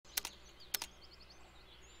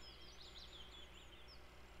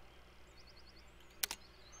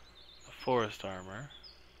forest armor.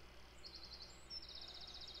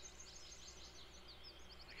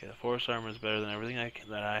 Okay, the forest armor is better than everything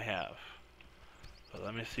that I have. But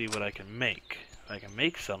let me see what I can make. If I can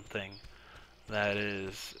make something that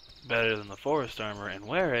is better than the forest armor and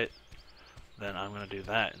wear it, then I'm going to do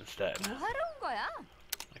that instead.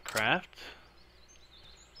 A craft.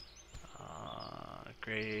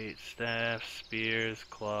 Great staff, spears,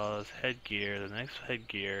 claws, headgear. The next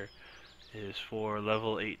headgear is for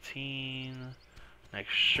level 18.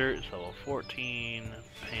 Next shirt is level 14.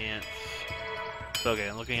 Pants. So okay,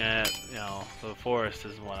 I'm looking at, the forest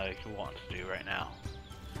is what I want to do right now.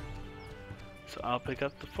 So I'll pick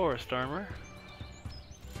up the forest armor.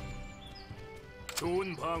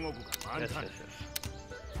 Yes.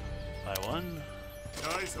 Buy one.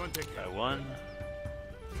 Buy one.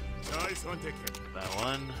 Buy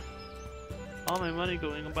one. All my money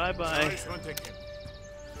going bye-bye.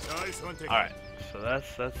 Alright, so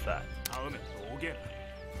that's that.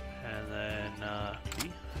 And then,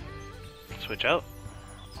 switch out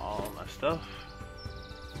all my stuff.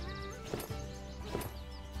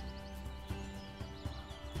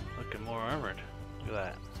 Looking more armored. Look at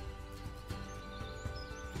that.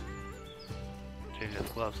 Change his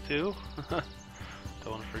gloves too. Don't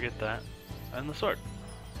want to forget that. And the sword.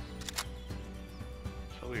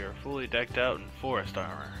 So we are fully decked out in forest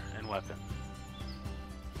armor and weapon.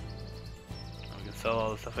 And we can sell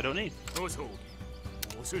all the stuff I don't need. I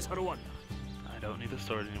don't need the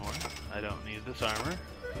sword anymore. I don't need this armor.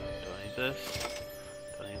 Don't need this.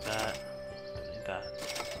 Don't need that. Don't need that.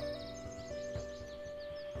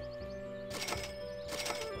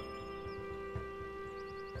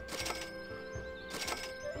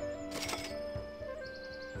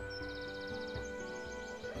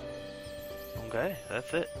 Okay,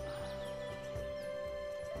 that's it.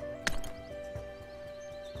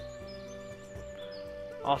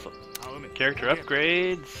 Awesome. Character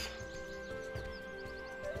upgrades.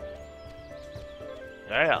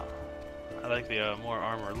 Yeah, I like the more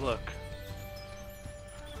armor look.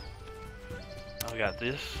 Now we got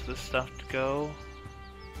this stuff to go.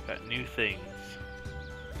 Got new things.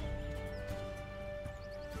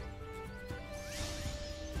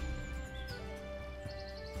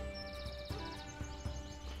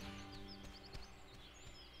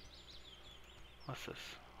 What's this?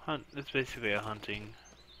 Hunt. It's basically a hunting.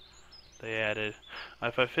 They added.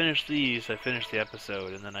 If I finish these, I finish the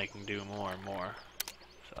episode, and then I can do more and more.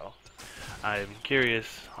 So, I'm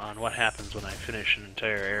curious on what happens when I finish an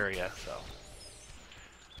entire area, so.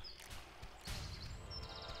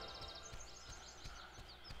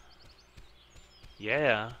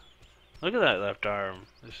 Yeah. Look at that left arm.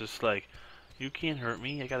 It's just like, you can't hurt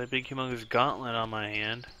me. I got a big humongous gauntlet on my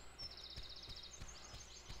hand.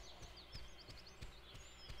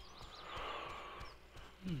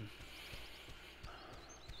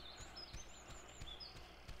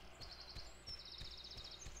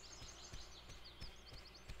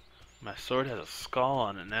 My sword has a skull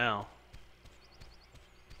on it now.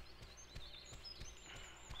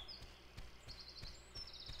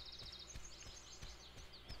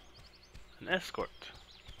 An escort.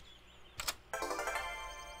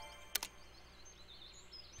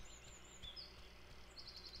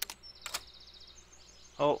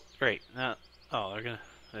 Oh, great. Now, they're gonna.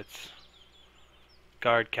 It's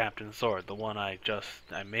guard captain sword, the one I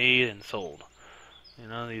made and sold.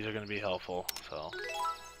 None of these are gonna be helpful, so.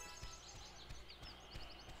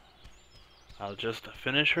 I'll just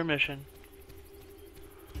finish her mission.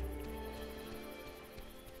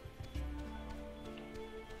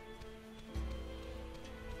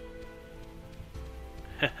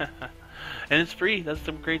 And it's free. That's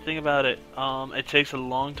the great thing about it. It takes a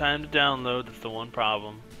long time to download. That's the one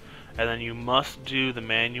problem. And then you must do the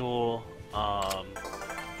manual upgrade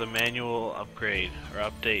or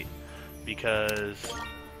update, because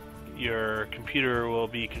your computer will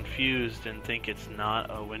be confused and think it's not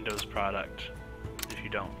a Windows product if you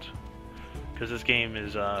don't. Because this game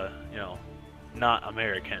is, not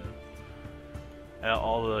American.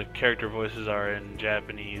 All the character voices are in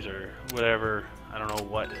Japanese or whatever. I don't know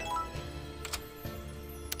what.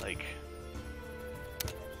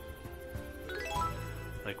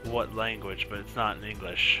 Like what language, but it's not in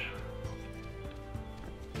English.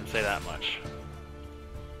 I can say that much.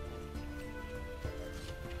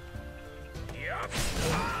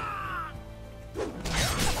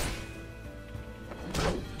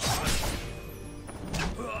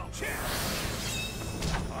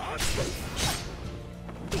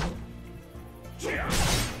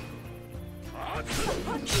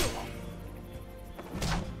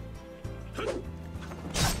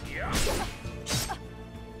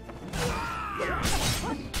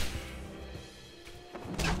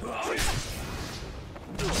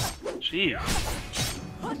 Jeez.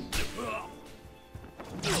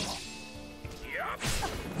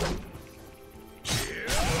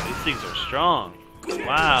 These things are strong.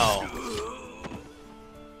 Wow.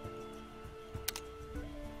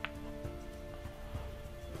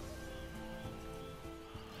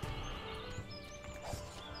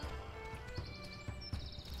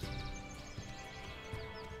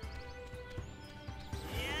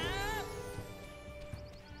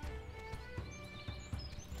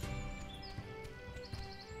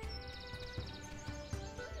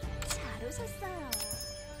 잘 오셨어요.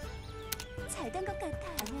 잘 된 것 같아.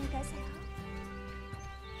 안녕히 가세요.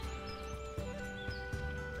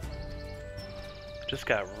 Just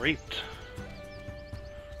got raped.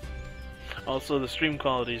 Also, the stream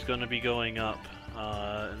quality is going to be going up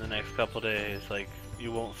in the next couple days. Like,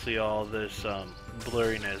 you won't see all this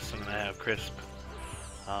blurriness. I'm going to have crisp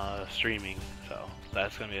streaming, so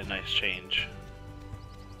that's going to be a nice change.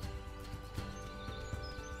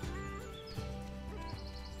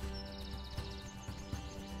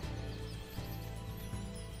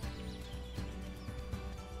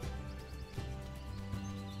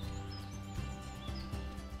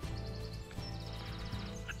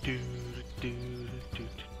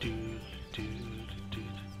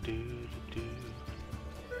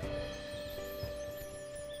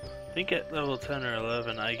 I think at level 10 or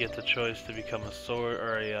 11 I get the choice to become a sword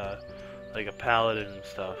or a like a paladin and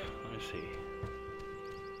stuff. Let me see.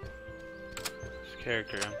 This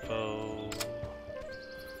character info.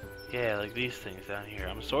 Yeah, like these things down here.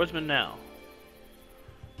 I'm a swordsman now.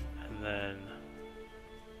 And then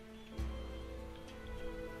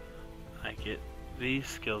I get these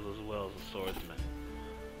skills as well as a swordsman.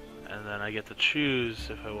 And then I get to choose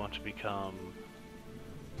if I want to become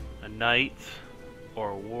a knight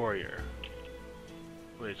or a warrior.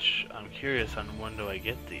 Which I'm curious on when do I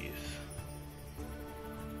get these.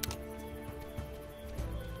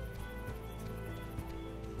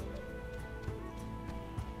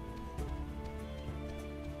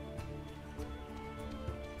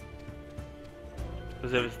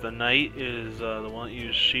 Because if it's the knight is the one that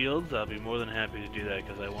uses shields, I'll be more than happy to do that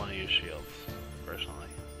because I want to use shields, personally.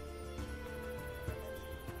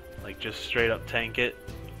 Like just straight up tank it.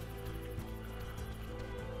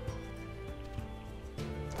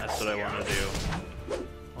 That's what I want to do.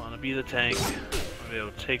 I want to be the tank. I want to be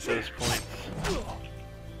able to take those points.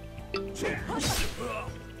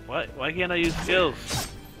 What? Why can't I use skills?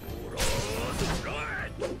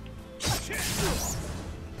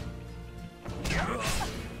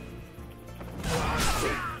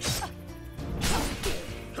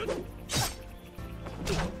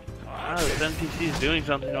 Wow, this NPC is doing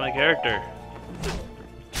something to my character.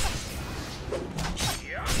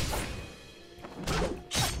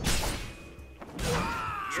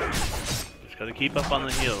 Just gotta keep up on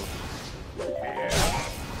the heals.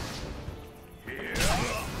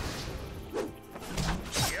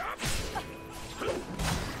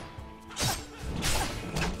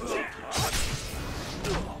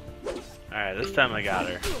 Alright, this time I got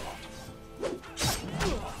her.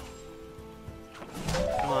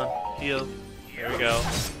 Come on, heal. There we go.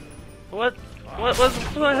 What?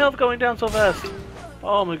 What's my health going down so fast?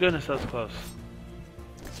 Oh my goodness, that was close.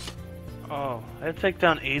 Oh, I had to take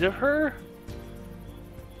down 8 of her?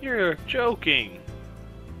 You're joking.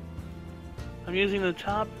 I'm using the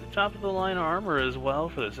top of the line armor as well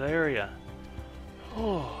for this area.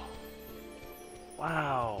 Oh.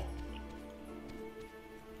 Wow.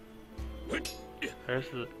 There's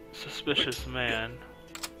the suspicious man.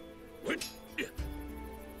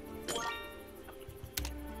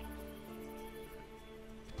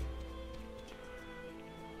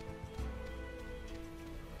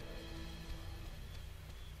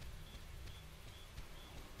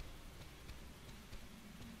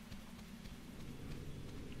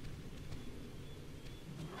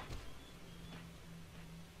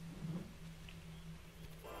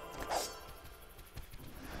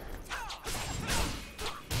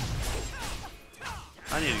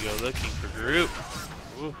 I need to go looking for group.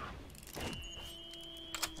 Oof.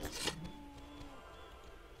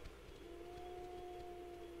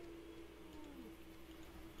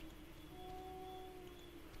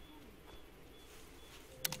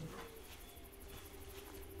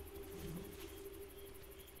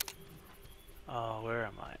 Oh, where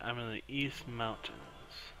am I? I'm in the East Mountains.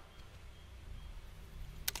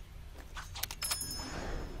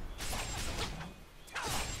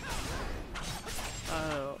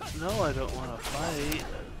 No, I don't want to fight.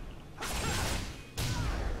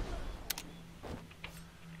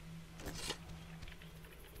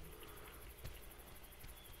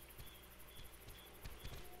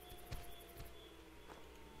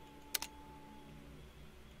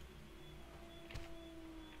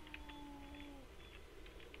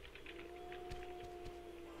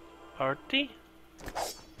 party?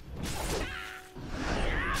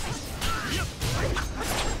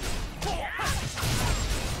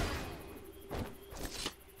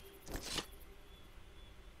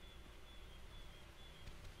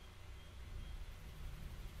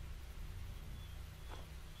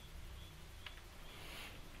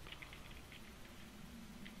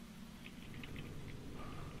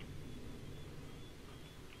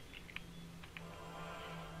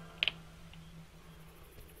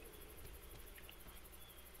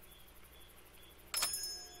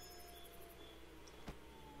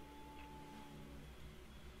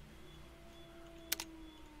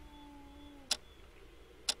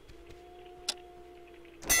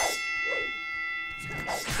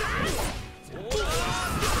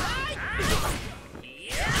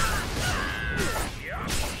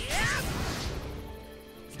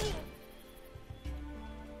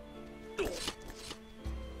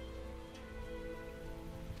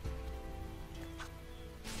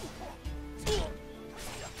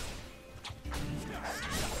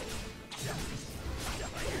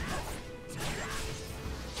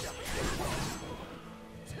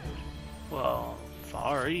 Well,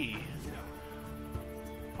 sorry.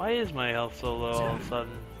 Why is my health so low all of a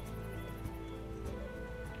sudden?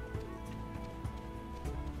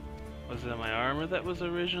 Was it my armor that was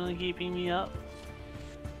originally keeping me up?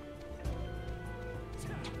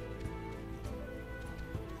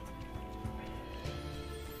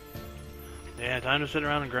 Yeah, time to sit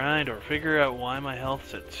around and grind or figure out why my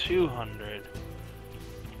health's at 200.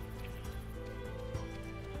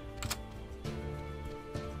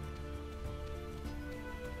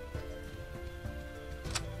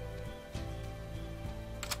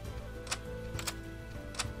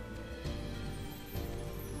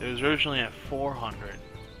 It was originally at 400.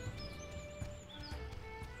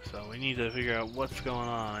 So we need to figure out what's going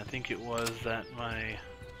on. I think it was that my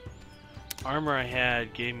armor I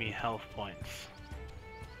had gave me health points.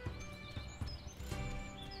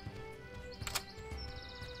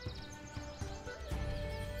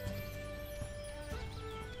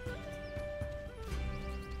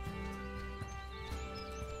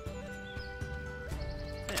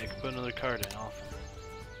 Hey, I can put another card in, awesome.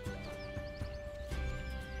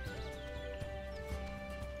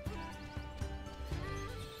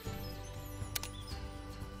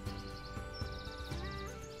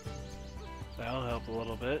 That'll help a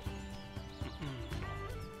little bit.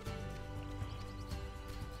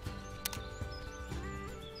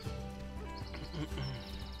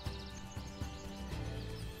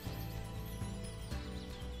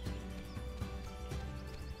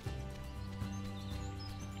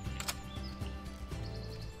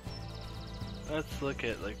 Let's look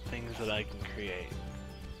at like things that I can create.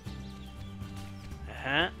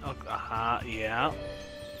 Yeah.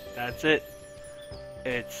 That's it.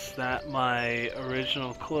 It's that my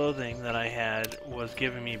original clothing that I had was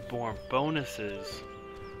giving me more bonuses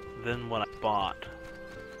than what I bought.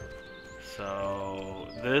 So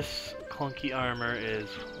this clunky armor is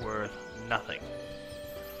worth nothing.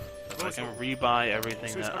 So I can rebuy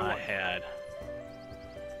everything that I had.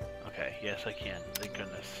 Okay, yes I can, thank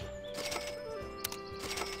goodness.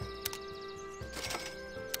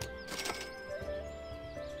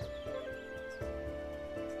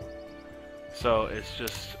 So it's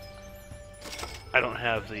just, I don't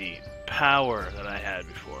have the power that I had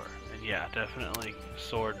before. And yeah, definitely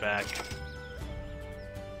sword back.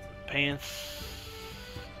 Pants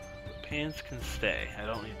can stay. I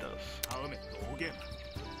don't need those.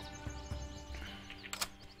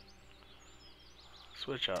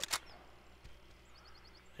 Switch up.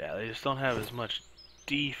 Yeah, they just don't have as much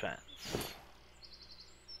defense.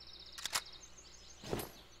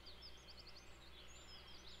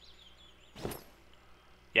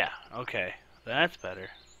 Yeah, okay. That's better.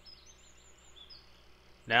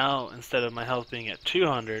 Now, instead of my health being at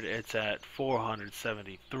 200, it's at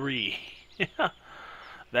 473.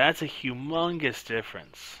 That's a humongous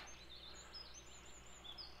difference.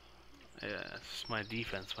 Yeah, it's just my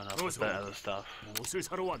defense went up with that other stuff. It's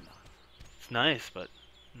nice, but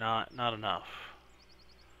not enough.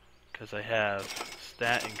 Because I have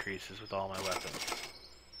stat increases with all my weapons.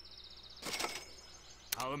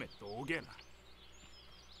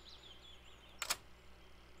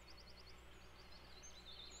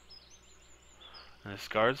 And the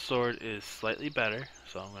Scarred Sword is slightly better,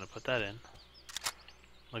 so I'm going to put that in.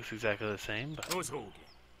 Looks exactly the same, but